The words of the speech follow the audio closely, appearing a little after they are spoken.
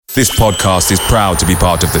This podcast is proud to be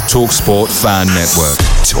part of the TalkSport Fan Network.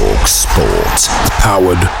 TalkSport.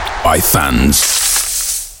 Powered by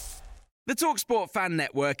fans. The TalkSport Fan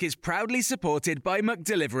Network is proudly supported by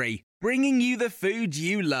McDelivery, bringing you the food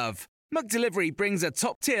you love. McDelivery brings a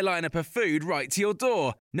top-tier lineup of food right to your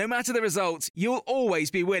door. No matter the result, you'll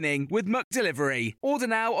always be winning with McDelivery. Order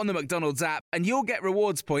now on the McDonald's app and you'll get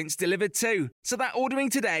rewards points delivered too. So that ordering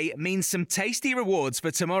today means some tasty rewards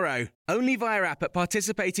for tomorrow. Only via app at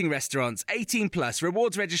participating restaurants. 18 plus.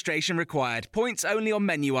 Rewards registration required. Points only on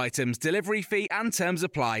menu items. Delivery fee and terms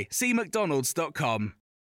apply. See mcdonalds.com.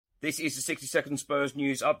 This is the 60-second Spurs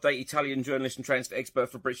news update. Italian journalist and transfer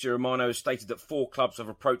expert Fabrizio Romano has stated that 4 clubs have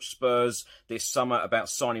approached Spurs this summer about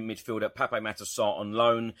signing midfielder Pape Matar Sarr on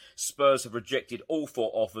loan. Spurs have rejected all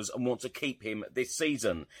 4 offers and want to keep him this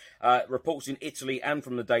season. Reports in Italy and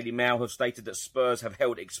from the Daily Mail have stated that Spurs have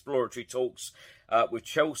held exploratory talks with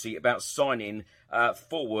Chelsea about signing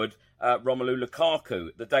forward Romelu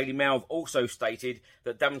Lukaku. The Daily Mail have also stated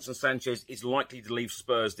that Davinson Sanchez is likely to leave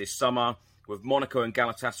Spurs this summer, with Monaco and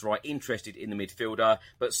Galatasaray interested in the midfielder,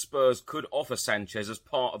 but Spurs could offer Sanchez as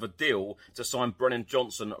part of a deal to sign Brennan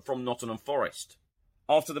Johnson from Nottingham Forest.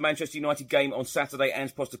 After the Manchester United game on Saturday,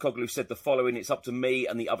 Ange Postecoglou said the following: "It's up to me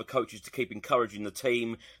and the other coaches to keep encouraging the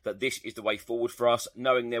team that this is the way forward for us,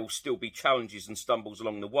 knowing there will still be challenges and stumbles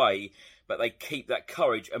along the way, but they keep that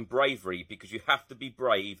courage and bravery because you have to be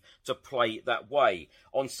brave to play that way."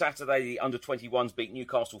 On Saturday, the under-21s beat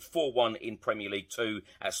Newcastle 4-1 in Premier League 2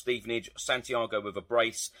 at Stevenage. Santiago with a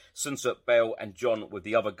brace, Sunsut, Bell and John with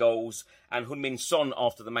the other goals. And Heung-min Son,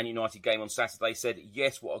 after the Man United game on Saturday, said,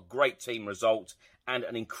 "Yes, what a great team result and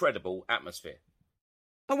an incredible atmosphere."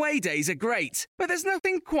 Away days are great, but there's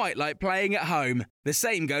nothing quite like playing at home. The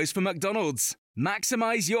same goes for McDonald's.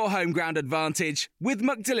 Maximise your home ground advantage with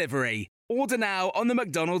McDelivery. Order now on the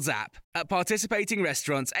McDonald's app. At participating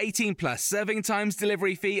restaurants, 18 plus. Serving times,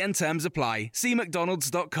 delivery fee and terms apply. See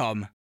mcdonalds.com.